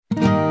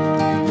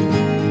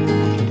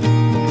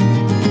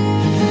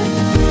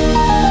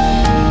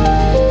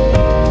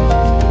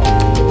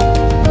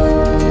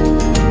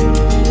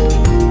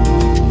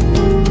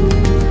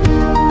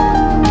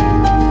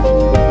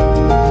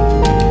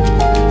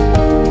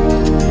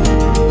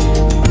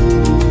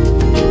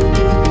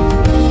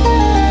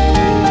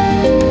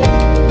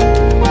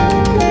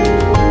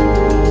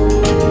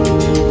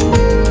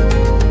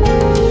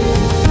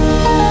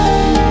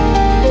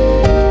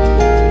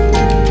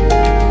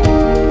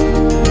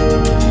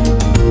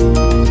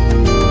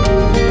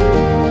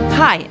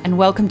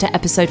welcome to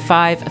episode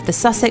 5 of the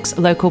Sussex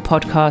Local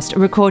Podcast,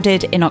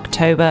 recorded in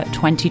October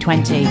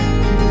 2020.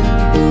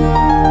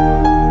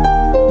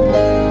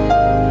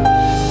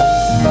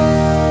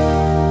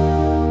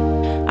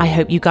 I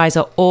hope you guys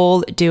are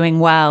all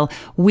doing well.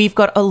 We've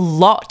got a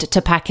lot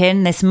to pack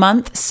in this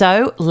month,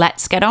 so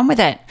let's get on with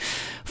it.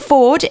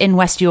 Ford in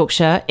West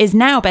Yorkshire is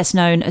now best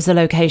known as the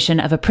location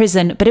of a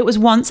prison, but it was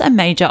once a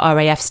major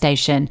RAF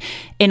station.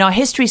 In our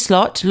history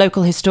slot,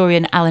 local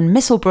historian Alan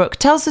Misselbrook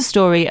tells the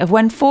story of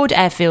when Ford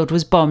Airfield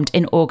was bombed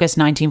in August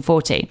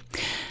 1940.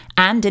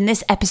 And in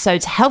this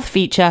episode's health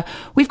feature,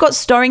 we've got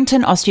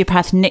Storrington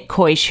osteopath Nick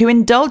Coysh, who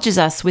indulges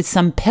us with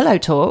some pillow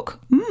talk,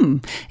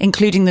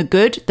 including the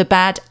good, the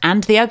bad,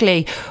 and the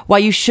ugly, why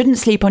you shouldn't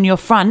sleep on your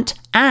front,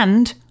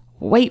 and,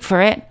 wait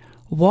for it,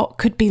 what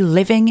could be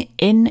living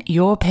in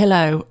your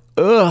pillow?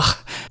 Ugh.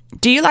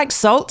 Do you like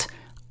salt?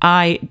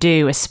 I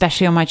do,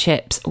 especially on my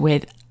chips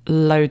with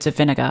loads of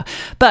vinegar.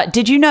 But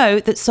did you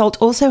know that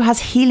salt also has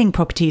healing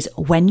properties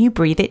when you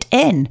breathe it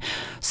in?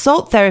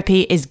 Salt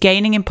therapy is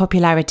gaining in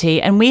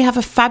popularity, and we have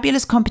a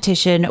fabulous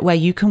competition where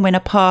you can win a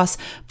pass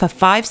for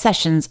 5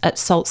 sessions at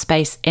Salt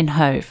Space in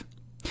Hove.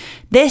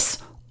 This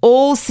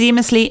all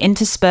seamlessly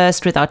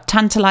interspersed with our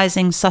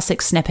tantalising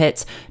Sussex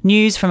snippets,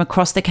 news from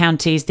across the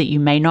counties that you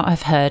may not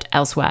have heard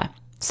elsewhere.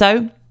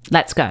 So,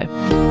 let's go.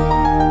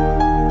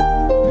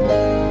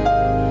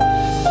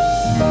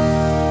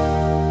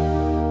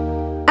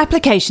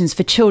 Applications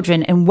for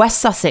children in West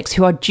Sussex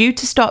who are due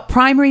to start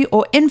primary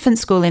or infant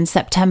school in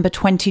September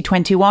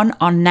 2021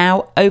 are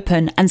now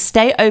open and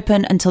stay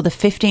open until the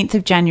 15th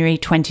of January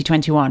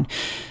 2021.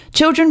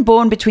 Children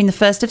born between the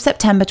 1st of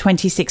September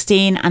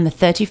 2016 and the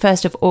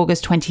 31st of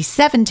August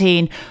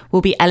 2017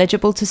 will be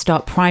eligible to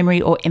start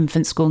primary or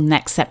infant school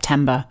next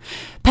September.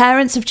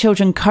 Parents of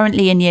children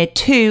currently in Year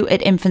 2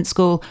 at infant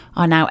school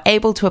are now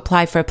able to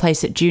apply for a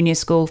place at junior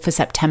school for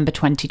September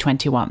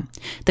 2021.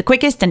 The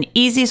quickest and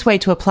easiest way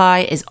to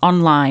apply is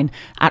online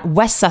at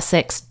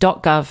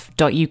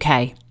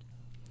westsussex.gov.uk.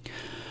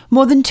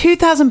 More than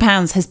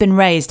 £2,000 has been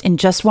raised in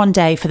just one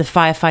day for the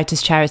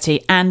Firefighters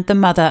Charity and the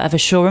mother of a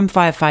Shoreham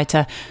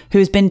firefighter who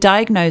has been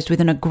diagnosed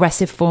with an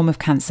aggressive form of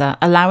cancer,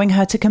 allowing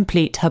her to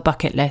complete her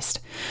bucket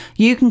list.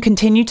 You can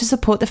continue to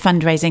support the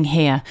fundraising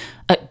here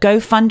at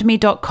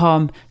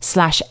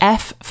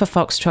gofundme.com/F for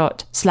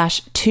Foxtrot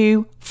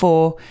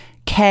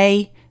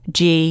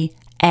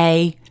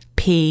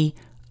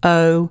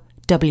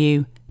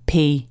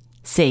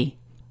 /24KGAPOWPC.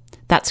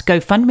 That's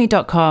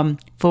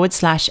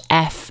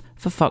gofundme.com/F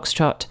for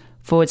Foxtrot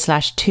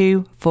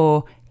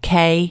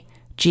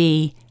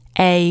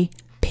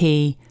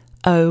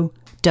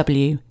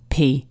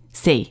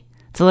 /24KGAPOWPC.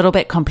 It's a little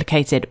bit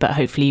complicated, but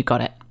hopefully you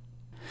got it.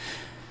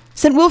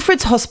 St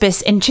Wilfrid's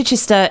Hospice in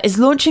Chichester is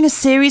launching a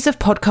series of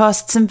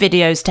podcasts and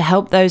videos to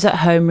help those at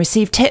home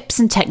receive tips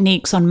and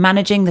techniques on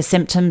managing the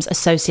symptoms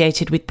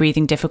associated with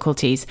breathing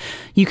difficulties.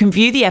 You can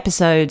view the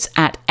episodes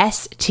at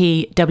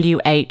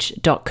stwh.co.uk.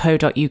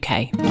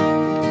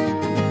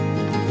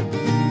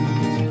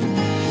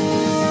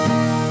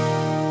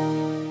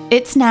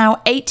 It's now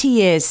 80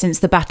 years since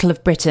the Battle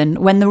of Britain,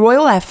 when the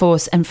Royal Air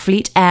Force and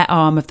Fleet Air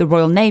Arm of the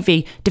Royal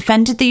Navy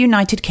defended the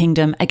United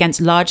Kingdom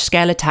against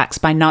large-scale attacks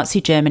by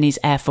Nazi Germany's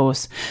Air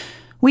Force.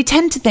 We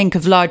tend to think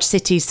of large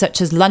cities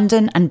such as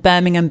London and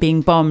Birmingham being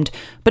bombed,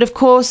 but of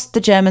course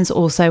the Germans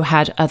also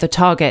had other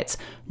targets,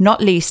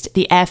 not least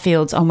the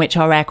airfields on which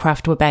our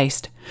aircraft were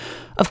based.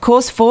 Of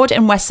course, Ford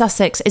in West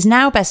Sussex is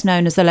now best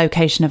known as the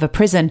location of a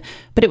prison,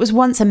 but it was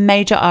once a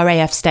major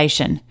RAF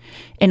station.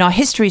 In our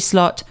history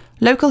slot,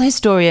 local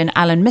historian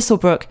Alan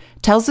Misselbrook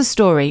tells the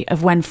story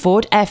of when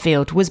Ford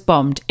Airfield was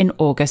bombed in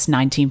August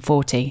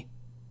 1940.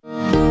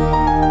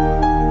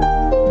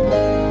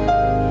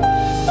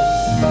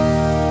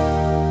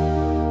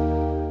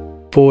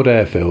 Ford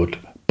Airfield,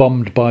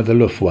 bombed by the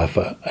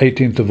Luftwaffe,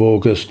 18th of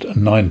August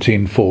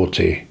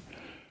 1940.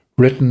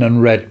 Written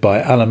and read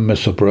by Alan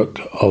Misselbrook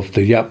of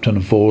the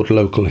Yapton Ford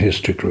Local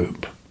History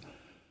Group.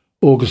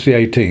 August the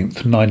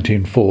 18th,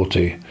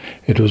 1940.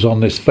 It was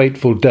on this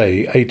fateful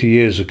day, 80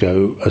 years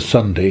ago, a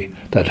Sunday,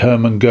 that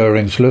Hermann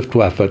Goering's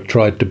Luftwaffe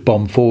tried to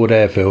bomb Ford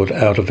Airfield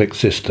out of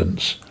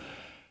existence.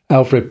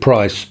 Alfred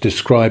Price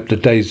described the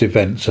day's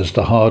events as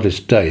the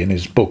hardest day in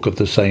his book of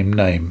the same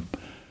name.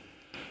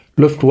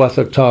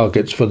 Luftwaffe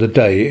targets for the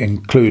day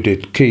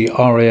included key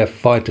RAF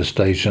fighter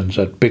stations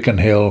at Biggin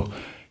Hill,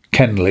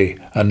 Kenley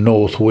and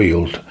North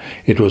Weald.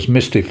 It was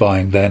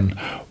mystifying then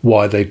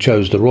why they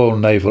chose the Royal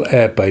Naval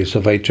Air Base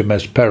of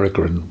HMS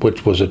Peregrine,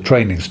 which was a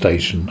training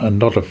station and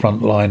not a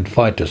front-line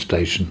fighter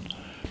station.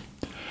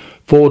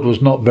 Ford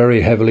was not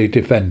very heavily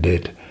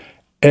defended.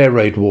 Air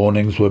raid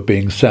warnings were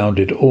being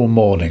sounded all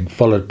morning,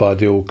 followed by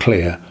the all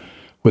clear,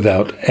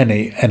 without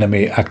any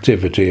enemy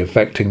activity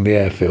affecting the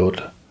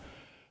airfield.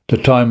 The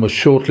time was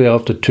shortly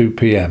after 2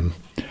 p.m.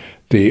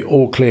 The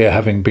all clear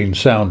having been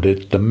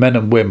sounded, the men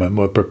and women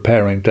were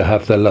preparing to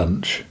have their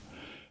lunch.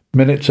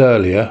 Minutes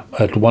earlier,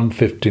 at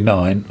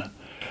 1:59,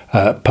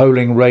 a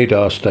polling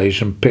radar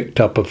station picked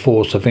up a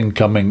force of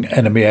incoming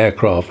enemy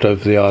aircraft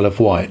over the Isle of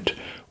Wight,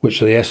 which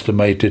they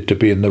estimated to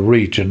be in the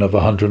region of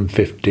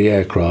 150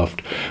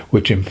 aircraft,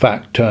 which in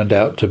fact turned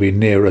out to be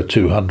nearer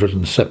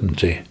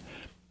 270.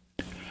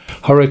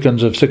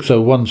 Hurricanes of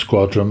 601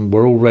 Squadron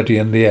were already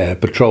in the air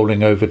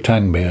patrolling over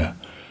Tangmere.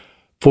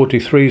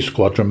 43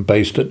 Squadron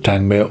based at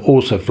Tangmere,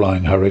 also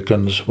flying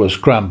Hurricanes, were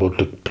scrambled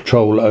to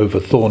patrol over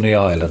Thorney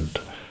Island.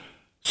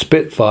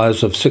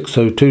 Spitfires of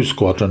 602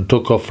 Squadron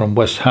took off from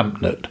West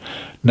Hampnet,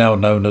 now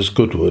known as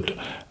Goodwood,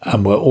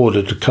 and were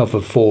ordered to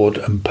cover Ford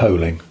and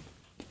Poling.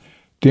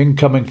 The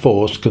incoming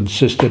force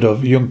consisted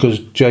of Junkers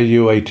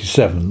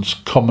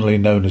Ju-87s, commonly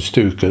known as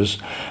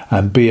Stukas,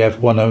 and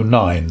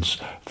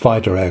Bf-109s,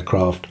 fighter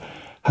aircraft,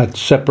 had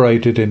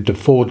separated into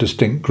 4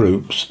 distinct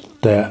groups.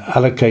 Their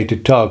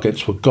allocated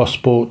targets were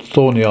Gosport,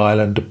 Thorney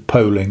Island,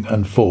 Poling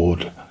and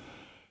Ford.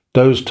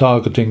 Those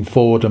targeting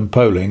Ford and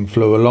Poling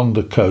flew along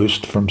the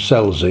coast from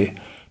Selsey,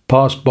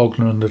 past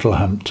Bognor and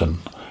Littlehampton.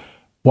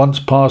 Once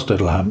past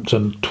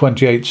Littlehampton,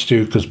 28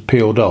 Stukas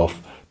peeled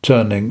off,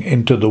 turning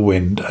into the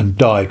wind, and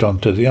dived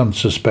onto the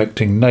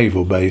unsuspecting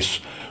naval base,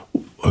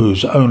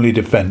 whose only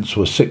defence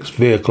were 6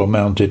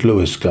 vehicle-mounted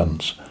Lewis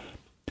guns.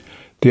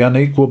 The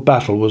unequal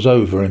battle was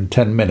over in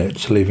 10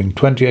 minutes, leaving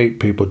 28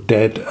 people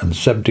dead and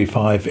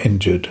 75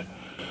 injured.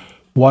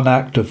 One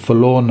act of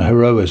forlorn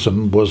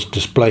heroism was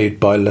displayed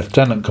by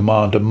Lieutenant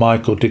Commander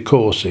Michael de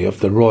Courcy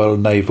of the Royal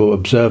Naval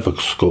Observer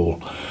School,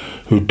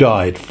 who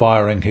died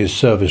firing his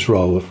service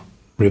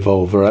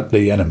revolver at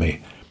the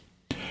enemy.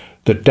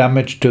 The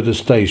damage to the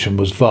station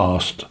was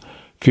vast.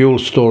 Fuel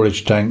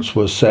storage tanks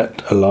were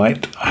set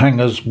alight,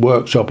 hangars,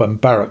 workshop and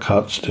barrack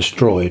huts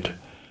destroyed.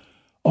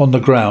 On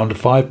the ground,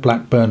 5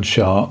 Blackburn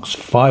Sharks,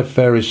 5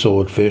 Fairey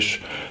Swordfish,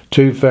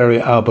 2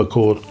 Fairey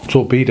Albacore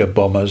torpedo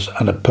bombers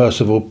and a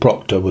Percival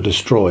Proctor were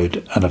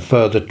destroyed, and a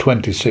further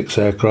 26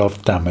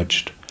 aircraft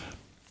damaged.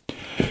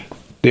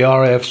 The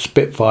RAF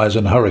Spitfires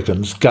and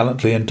Hurricanes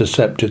gallantly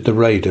intercepted the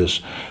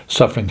raiders,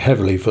 suffering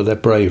heavily for their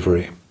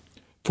bravery.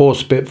 4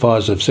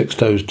 Spitfires of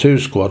 602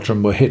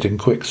 Squadron were hit in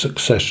quick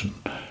succession.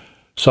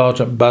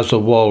 Sergeant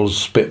Basil Wall's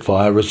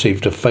Spitfire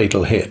received a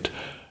fatal hit,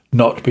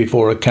 not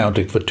before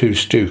accounting for 2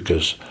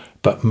 Stukas,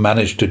 but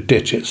managed to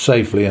ditch it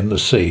safely in the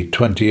sea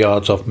 20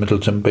 yards off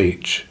Middleton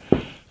Beach.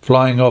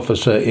 Flying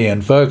Officer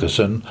Ian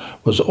Ferguson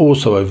was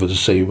also over the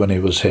sea when he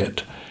was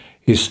hit.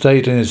 He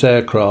stayed in his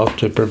aircraft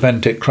to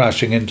prevent it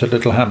crashing into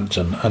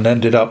Littlehampton and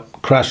ended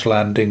up crash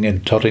landing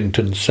in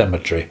Toddington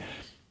Cemetery.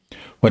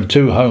 When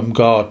 2 Home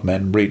Guard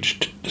men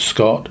reached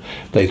Scott,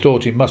 they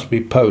thought he must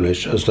be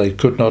Polish, as they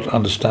could not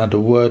understand a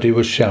word he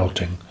was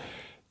shouting.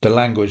 The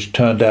language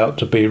turned out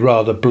to be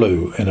rather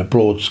blue in a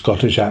broad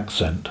Scottish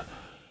accent.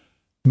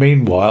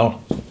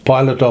 Meanwhile,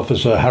 Pilot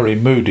Officer Harry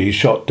Moody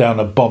shot down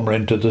a bomber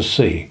into the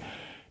sea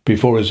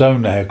before his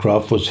own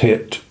aircraft was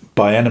hit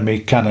by enemy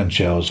cannon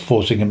shells,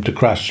 forcing him to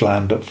crash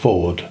land at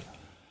Ford.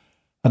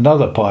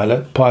 Another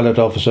pilot, Pilot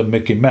Officer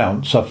Mickey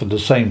Mount, suffered the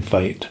same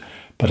fate,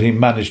 but he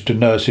managed to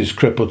nurse his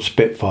crippled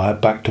Spitfire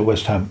back to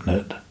West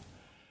Hampnet.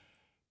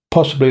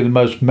 Possibly the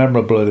most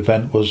memorable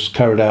event was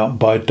carried out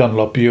by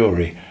Dunlop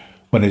Urey.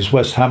 When his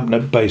West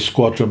Hampnet-based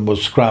squadron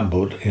was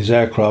scrambled, his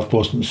aircraft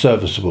wasn't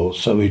serviceable,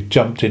 so he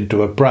jumped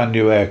into a brand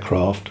new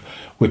aircraft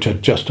which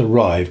had just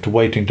arrived,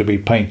 waiting to be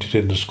painted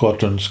in the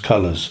squadron's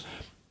colours.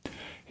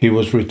 He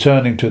was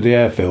returning to the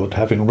airfield,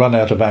 having run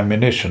out of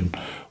ammunition,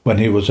 when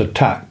he was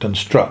attacked and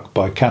struck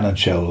by cannon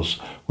shells,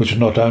 which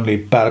not only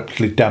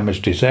badly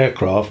damaged his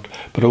aircraft,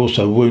 but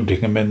also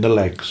wounding him in the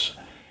legs.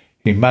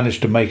 He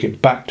managed to make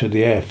it back to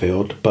the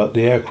airfield, but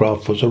the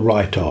aircraft was a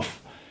write-off.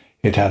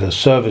 It had a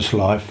service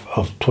life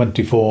of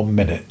 24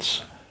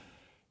 minutes.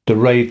 The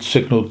raid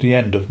signalled the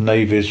end of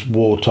Navy's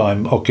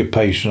wartime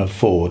occupation of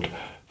Ford,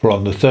 for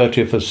on the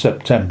 30th of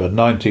September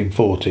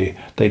 1940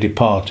 they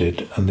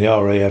departed and the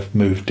RAF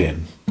moved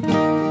in.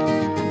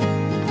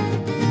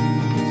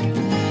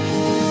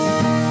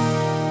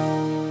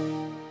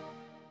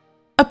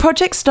 A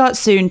project starts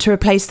soon to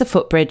replace the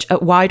footbridge at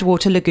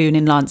Widewater Lagoon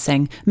in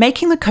Lancing,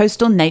 making the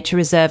coastal nature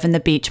reserve and the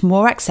beach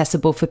more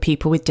accessible for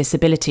people with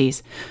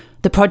disabilities.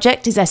 The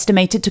project is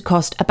estimated to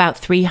cost about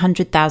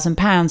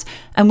 £300,000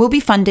 and will be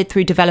funded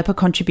through developer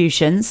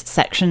contributions,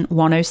 Section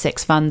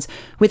 106 funds,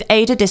 with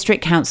Ada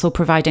District Council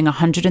providing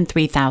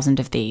 103,000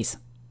 of these.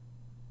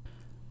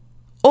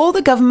 All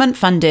the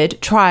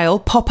government-funded trial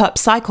pop-up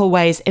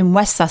cycleways in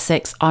West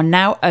Sussex are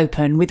now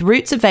open, with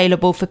routes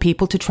available for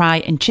people to try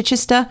in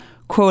Chichester,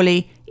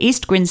 Crawley,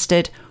 East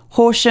Grinstead,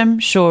 Horsham,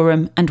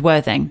 Shoreham and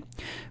Worthing.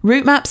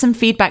 Route maps and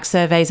feedback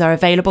surveys are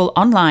available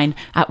online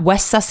at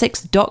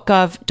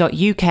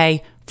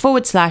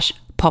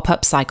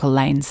westsussex.gov.uk/pop-up cycle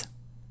lanes.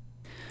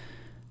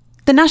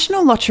 The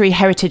National Lottery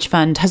Heritage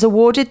Fund has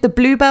awarded the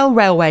Bluebell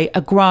Railway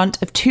a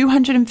grant of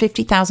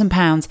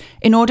 £250,000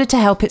 in order to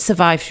help it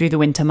survive through the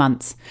winter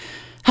months.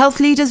 Health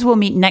leaders will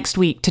meet next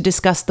week to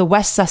discuss the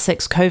West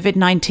Sussex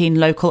COVID-19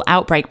 local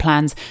outbreak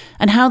plans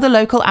and how the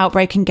Local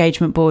Outbreak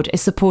Engagement Board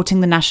is supporting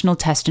the National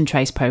Test and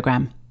Trace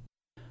programme.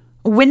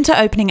 Winter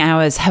opening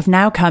hours have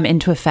now come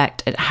into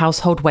effect at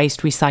household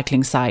waste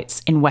recycling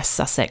sites in West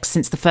Sussex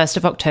since the 1st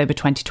of October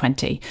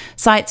 2020.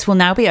 Sites will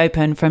now be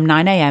open from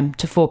 9 a.m.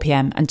 to 4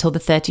 p.m. until the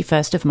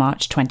 31st of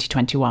March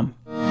 2021.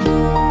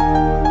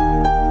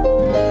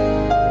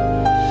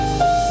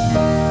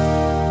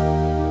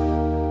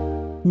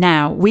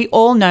 Now, we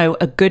all know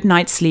a good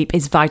night's sleep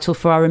is vital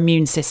for our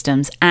immune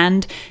systems,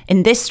 and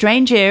in this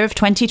strange year of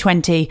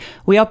 2020,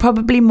 we are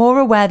probably more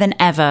aware than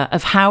ever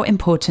of how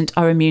important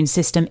our immune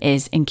system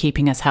is in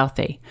keeping us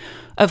healthy.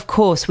 Of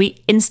course,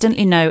 we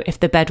instantly know if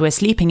the bed we're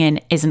sleeping in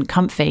isn't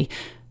comfy,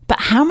 but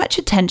how much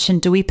attention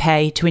do we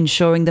pay to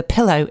ensuring the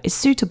pillow is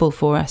suitable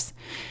for us?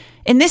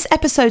 In this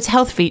episode's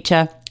health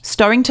feature,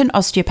 Storrington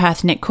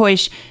osteopath Nick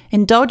Coysh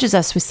indulges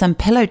us with some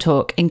pillow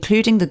talk,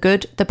 including the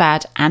good, the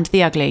bad and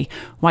the ugly,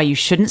 why you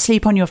shouldn't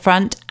sleep on your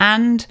front,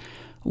 and,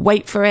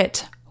 wait for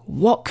it,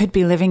 what could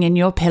be living in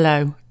your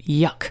pillow?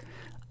 Yuck.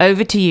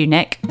 Over to you,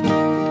 Nick.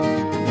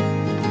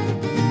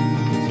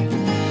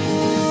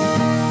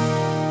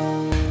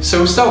 So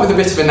we'll start with a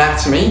bit of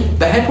anatomy.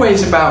 The head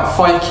weighs about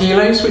 5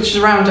 kilos, which is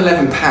around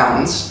 11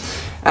 pounds,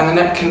 and the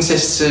neck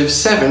consists of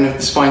 7 of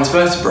the spine's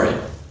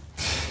vertebrae.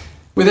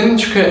 With an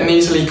intricate and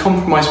easily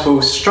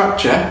compromisable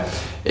structure,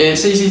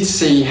 it's easy to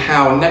see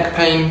how neck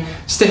pain,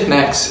 stiff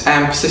necks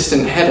and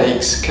persistent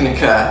headaches can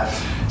occur,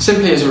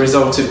 simply as a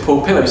result of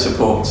poor pillow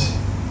support.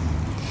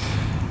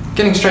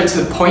 Getting straight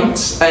to the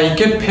point, a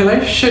good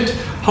pillow should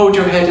hold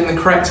your head in the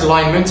correct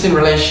alignment in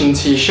relation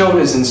to your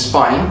shoulders and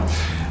spine,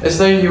 as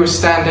though you were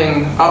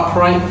standing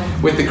upright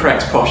with the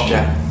correct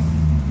posture.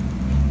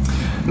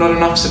 Not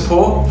enough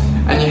support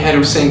and your head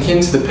will sink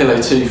into the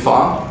pillow too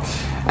far,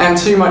 and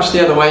too much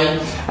the other way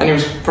and you'll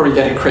probably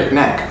get a crick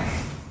neck.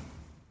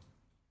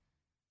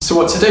 So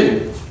what to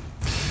do?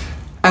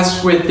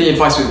 As with the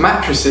advice with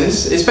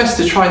mattresses, it's best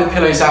to try the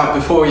pillows out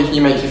before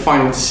you make your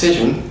final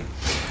decision.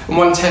 And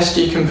one test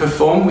you can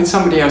perform with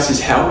somebody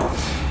else's help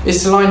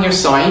is to lie on your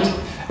side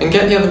and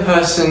get the other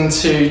person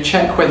to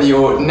check whether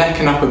your neck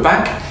and upper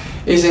back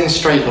is in a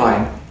straight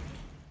line.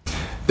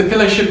 The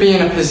pillow should be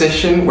in a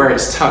position where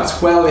it's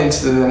tucked well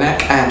into the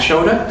neck and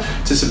shoulder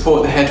to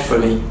support the head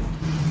fully.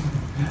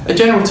 A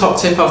general top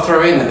tip I'll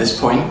throw in at this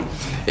point: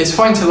 it's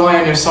fine to lie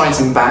on your sides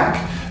and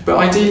back, but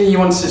ideally you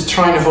want to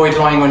try and avoid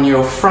lying on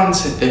your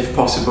front if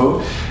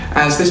possible,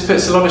 as this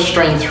puts a lot of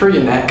strain through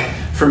your neck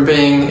from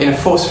being in a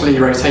forcefully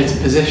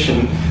rotated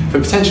position for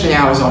potentially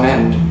hours on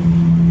end.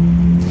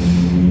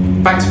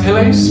 Back to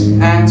pillows,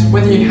 and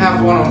whether you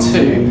have one or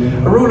two,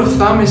 a rule of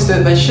thumb is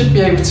that they should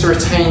be able to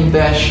retain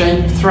their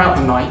shape throughout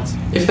the night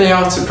if they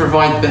are to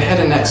provide the head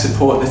and neck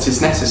support that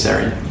is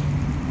necessary.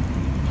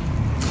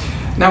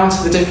 Now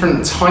onto the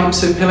different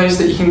types of pillows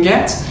that you can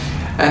get,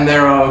 and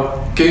there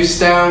are goose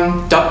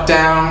down, duck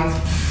down,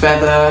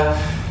 feather,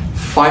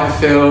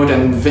 fibre-filled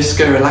and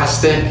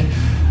viscoelastic,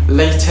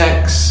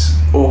 latex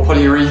or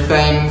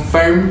polyurethane,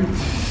 foam,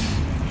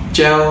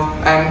 gel,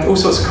 and all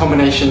sorts of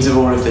combinations of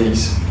all of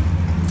these.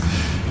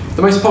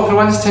 The most popular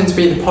ones tend to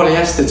be the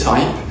polyester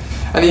type,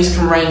 and these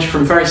can range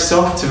from very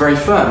soft to very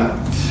firm,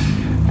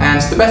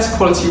 and the better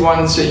quality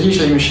ones are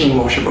usually machine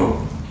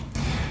washable.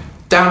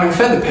 Down and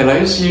feather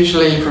pillows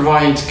usually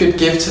provide good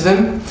give to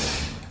them.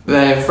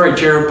 They're very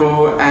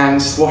durable and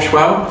wash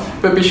well,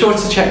 but be sure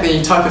to check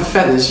the type of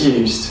feathers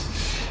used.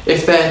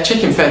 If they're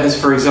chicken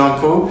feathers, for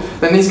example,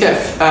 then these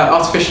get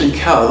artificially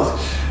curled,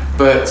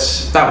 but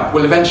that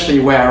will eventually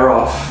wear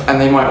off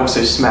and they might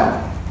also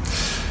smell.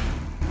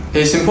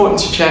 It's important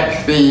to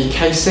check the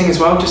casing as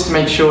well, just to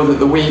make sure that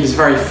the weave is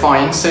very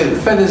fine so that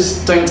the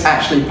feathers don't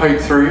actually poke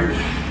through.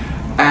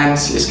 And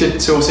it's good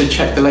to also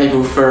check the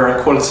label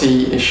for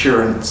quality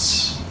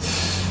assurance.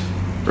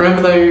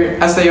 Remember though,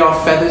 as they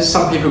are feathers,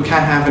 some people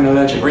can have an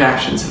allergic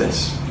reaction to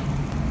this.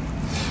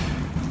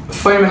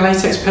 Foam and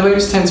latex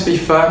pillows tend to be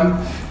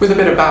firm with a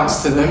bit of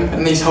bounce to them,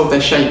 and these hold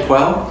their shape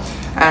well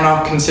and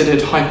are considered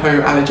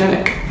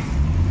hypoallergenic.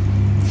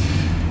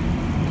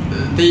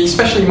 The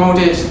specially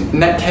moulded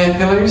neck care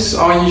pillows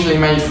are usually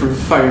made from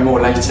foam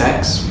or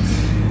latex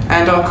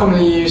and are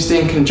commonly used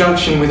in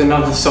conjunction with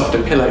another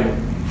softer pillow.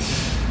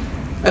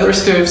 At the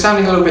risk of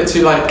sounding a little bit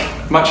too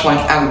much like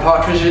Alan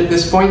Partridge at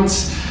this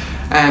point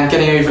and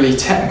getting overly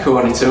technical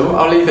on it all,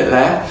 I'll leave it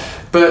there,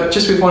 but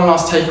just with one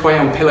last takeaway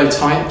on pillow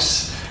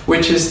types,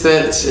 which is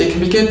that it can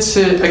be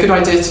a good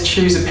idea to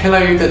choose a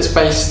pillow that's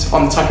based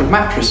on the type of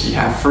mattress you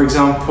have. For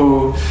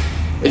example,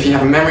 if you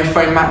have a memory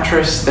foam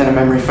mattress, then a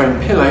memory foam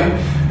pillow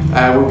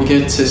will be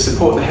good to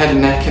support the head and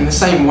neck in the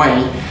same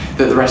way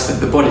that the rest of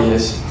the body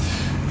is.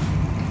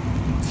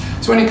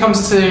 So when it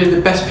comes to the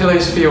best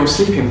pillows for your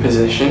sleeping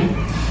position,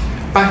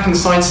 back and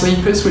side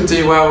sleepers would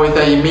do well with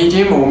a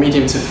medium or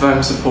medium to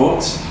firm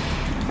support,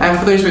 and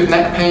for those with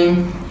neck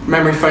pain,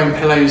 memory foam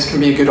pillows can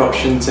be a good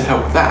option to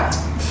help that.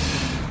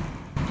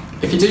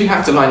 If you do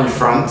have to lie on your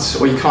front,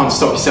 or you can't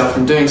stop yourself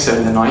from doing so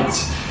in the night,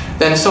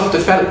 then a softer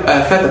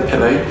feather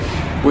pillow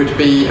would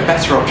be a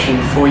better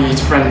option for you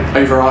to prevent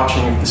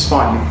overarching of the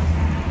spine.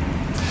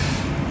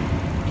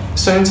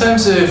 So in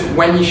terms of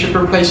when you should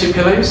replace your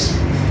pillows,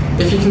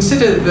 if you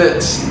consider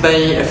that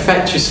they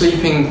affect your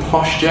sleeping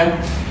posture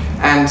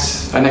and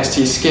are next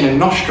to your skin and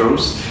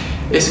nostrils,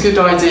 it's a good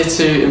idea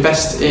to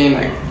invest in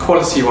a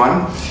quality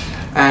one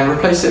and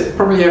replace it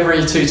probably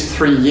every 2 to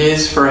 3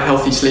 years for a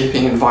healthy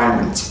sleeping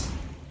environment.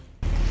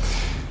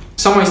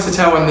 Some ways to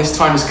tell when this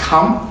time has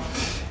come: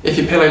 if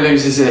your pillow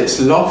loses its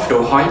loft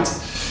or height,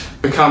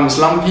 becomes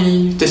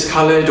lumpy,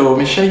 discoloured or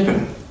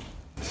misshapen.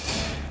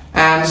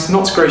 And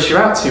not to gross you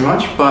out too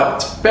much,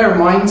 but bear in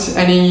mind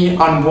any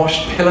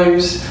unwashed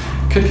pillows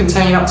could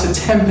contain up to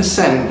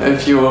 10%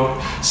 of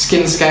your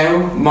skin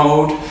scale,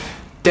 mould,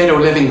 dead or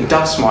living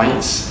dust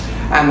mites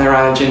and their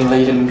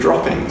allergen-laden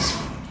droppings.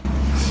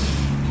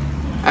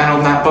 And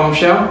on that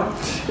bombshell,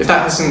 if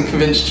that hasn't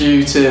convinced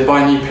you to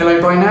buy a new pillow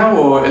by now,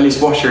 or at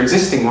least wash your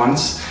existing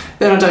ones,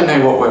 then I don't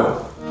know what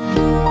will.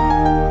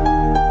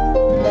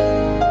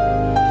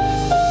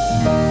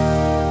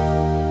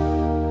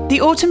 The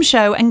Autumn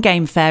Show and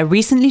Game Fair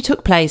recently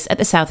took place at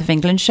the South of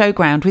England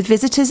Showground, with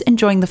visitors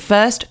enjoying the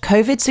first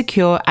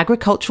COVID-secure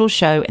agricultural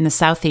show in the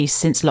South East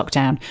since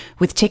lockdown,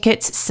 with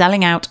tickets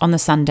selling out on the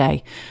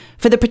Sunday.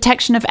 For the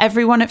protection of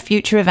everyone at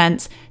future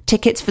events,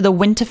 tickets for the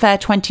Winter Fair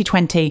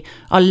 2020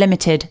 are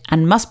limited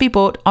and must be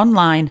bought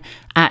online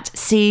at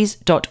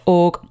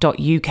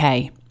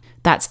seas.org.uk.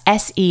 That's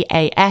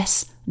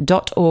seas.org.uk.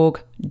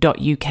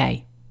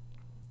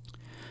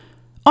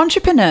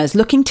 Entrepreneurs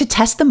looking to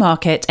test the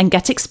market and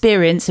get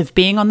experience of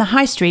being on the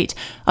high street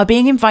are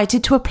being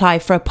invited to apply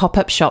for a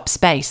pop-up shop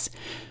space.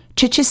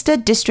 Chichester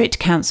District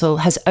Council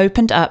has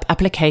opened up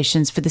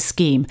applications for the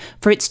scheme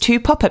for its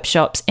 2 pop-up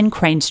shops in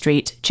Crane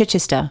Street,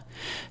 Chichester.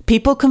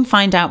 People can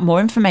find out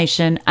more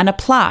information and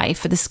apply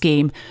for the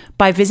scheme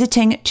by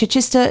visiting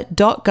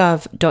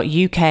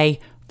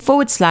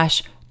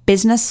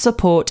chichester.gov.uk/business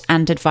support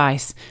and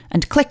advice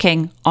and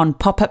clicking on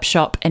Pop-up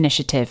Shop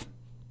Initiative.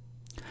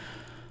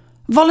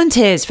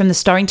 Volunteers from the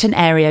Storrington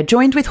area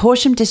joined with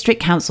Horsham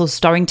District Council's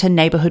Storrington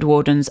Neighbourhood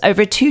Wardens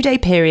over a 2-day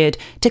period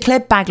to clear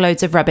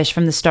bagloads of rubbish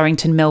from the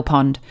Storrington Mill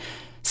Pond.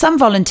 Some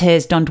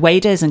volunteers donned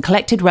waders and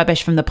collected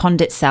rubbish from the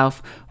pond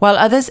itself, while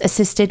others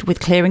assisted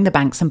with clearing the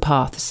banks and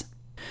paths.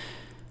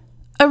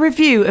 A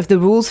review of the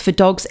rules for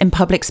dogs in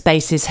public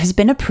spaces has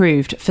been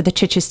approved for the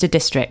Chichester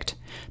district.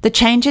 The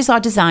changes are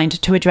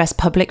designed to address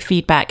public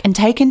feedback and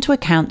take into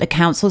account the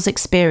council's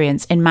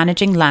experience in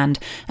managing land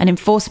and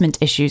enforcement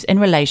issues in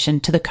relation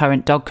to the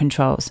current dog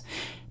controls.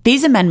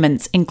 These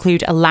amendments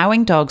include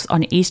allowing dogs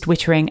on East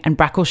Wittering and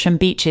Bracklesham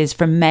beaches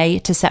from May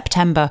to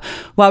September,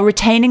 while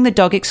retaining the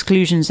dog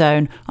exclusion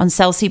zone on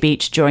Selsey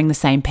Beach during the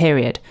same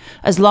period,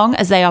 as long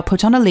as they are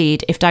put on a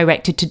lead if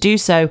directed to do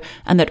so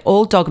and that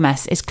all dog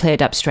mess is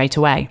cleared up straight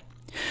away.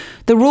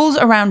 The rules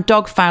around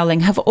dog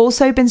fouling have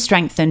also been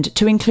strengthened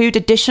to include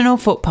additional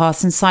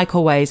footpaths and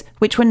cycleways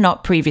which were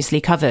not previously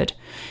covered.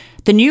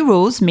 The new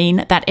rules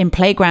mean that in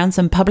playgrounds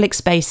and public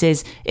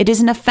spaces, it is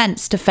an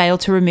offence to fail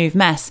to remove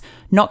mess,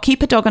 not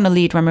keep a dog on a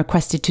lead when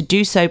requested to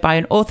do so by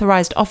an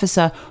authorised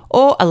officer,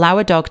 or allow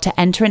a dog to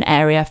enter an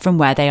area from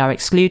where they are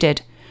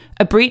excluded.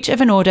 A breach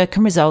of an order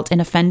can result in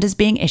offenders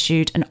being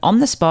issued an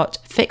on-the-spot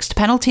fixed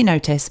penalty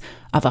notice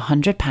of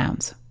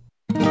 £100.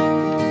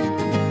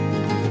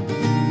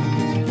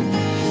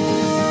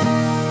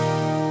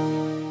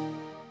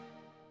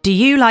 Do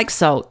you like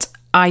salt?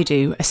 I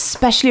do,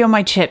 especially on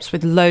my chips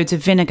with loads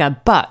of vinegar,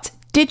 but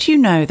did you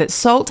know that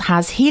salt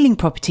has healing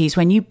properties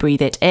when you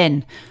breathe it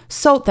in?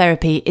 Salt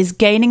therapy is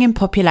gaining in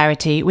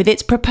popularity, with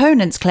its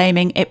proponents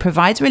claiming it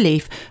provides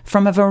relief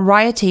from a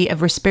variety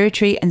of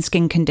respiratory and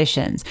skin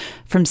conditions,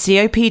 from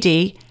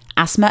COPD,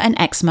 asthma and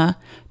eczema,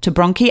 to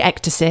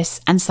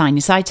bronchiectasis and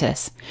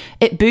sinusitis.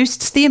 It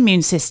boosts the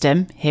immune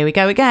system, here we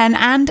go again,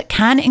 and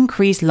can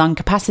increase lung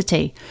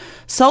capacity.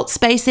 Salt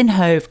Space in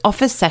Hove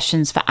offers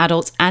sessions for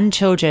adults and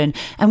children,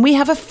 and we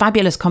have a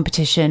fabulous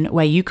competition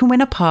where you can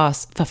win a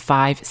pass for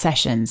 5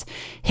 sessions.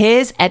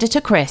 Here's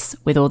Editor Chris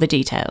with all the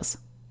details.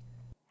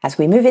 As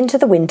we move into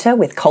the winter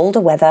with colder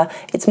weather,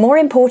 it's more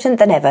important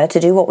than ever to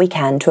do what we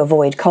can to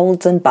avoid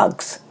colds and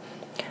bugs.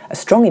 A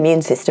strong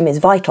immune system is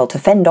vital to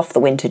fend off the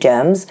winter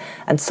germs,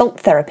 and salt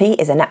therapy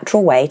is a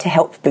natural way to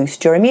help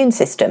boost your immune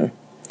system.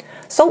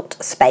 Salt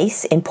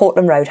Space in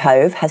Portland Road,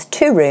 Hove has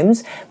 2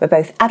 rooms where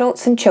both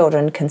adults and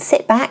children can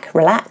sit back,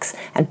 relax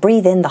and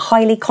breathe in the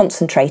highly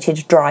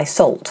concentrated dry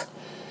salt.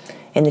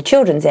 In the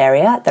children's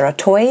area, there are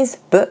toys,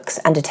 books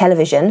and a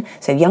television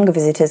so younger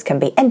visitors can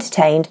be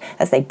entertained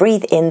as they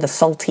breathe in the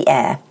salty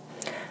air.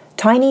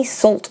 Tiny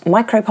salt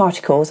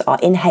microparticles are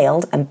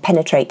inhaled and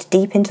penetrate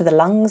deep into the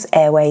lungs,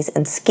 airways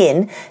and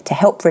skin to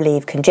help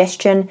relieve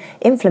congestion,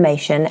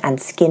 inflammation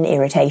and skin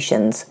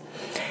irritations.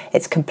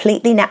 It's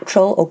completely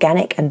natural,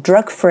 organic and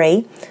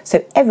drug-free,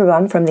 so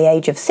everyone from the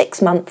age of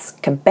 6 months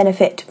can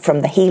benefit from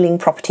the healing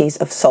properties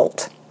of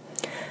salt.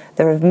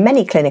 There are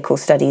many clinical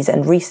studies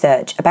and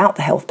research about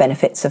the health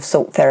benefits of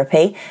salt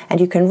therapy, and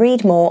you can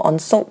read more on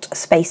Salt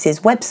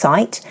Space's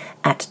website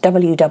at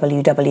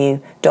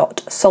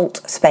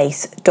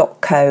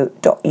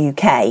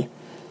www.saltspace.co.uk.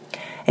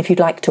 If you'd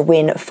like to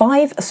win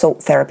 5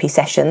 salt therapy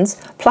sessions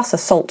plus a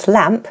salt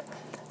lamp,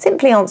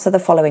 simply answer the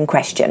following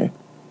question.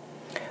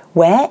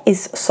 Where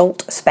is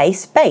Salt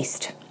Space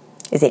based?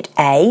 Is it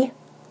A,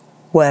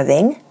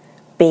 Worthing,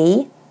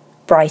 B.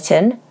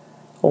 Brighton,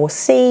 or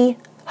C.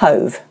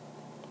 Hove.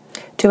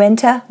 To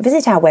enter,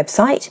 visit our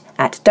website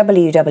at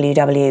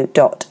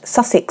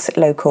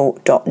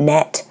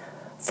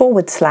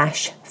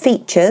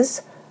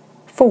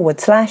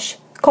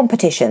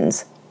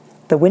www.sussexlocal.net/features/competitions.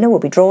 The winner will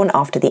be drawn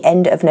after the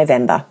end of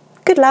November.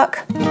 Good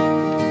luck!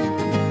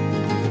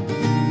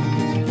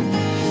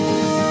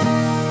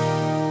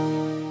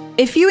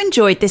 If you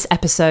enjoyed this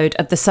episode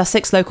of the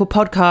Sussex Local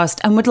podcast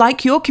and would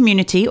like your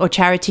community or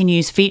charity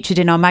news featured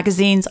in our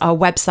magazines, our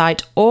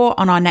website, or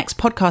on our next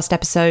podcast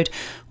episode,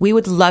 we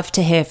would love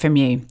to hear from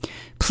you.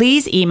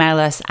 Please email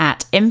us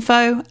at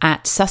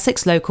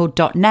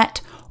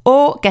info@sussexlocal.net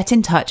or get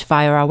in touch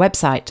via our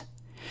website.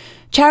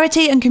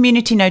 Charity and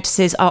community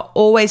notices are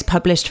always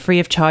published free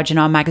of charge in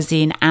our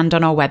magazine and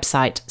on our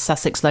website,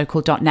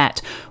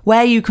 sussexlocal.net,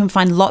 where you can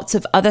find lots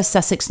of other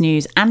Sussex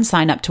news and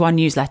sign up to our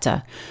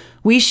newsletter.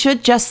 We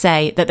should just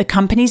say that the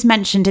companies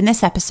mentioned in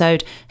this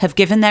episode have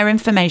given their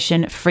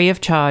information free of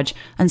charge,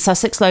 and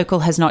Sussex Local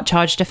has not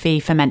charged a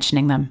fee for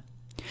mentioning them.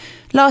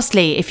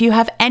 Lastly, if you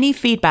have any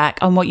feedback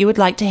on what you would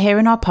like to hear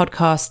in our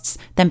podcasts,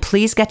 then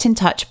please get in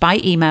touch by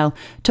email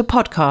to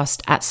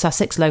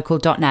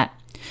podcast@sussexlocal.net.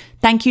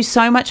 Thank you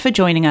so much for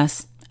joining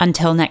us.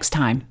 Until next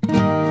time.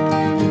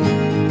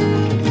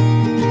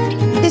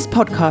 This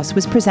podcast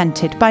was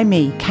presented by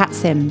me, Kat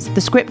Sims.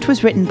 The script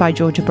was written by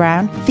Georgia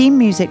Brown. Theme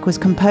music was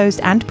composed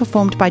and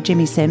performed by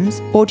Jimmy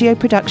Sims. Audio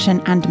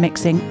production and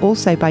mixing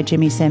also by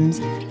Jimmy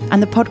Sims.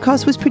 And the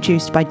podcast was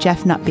produced by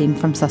Jeff Nutbean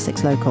from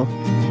Sussex Local.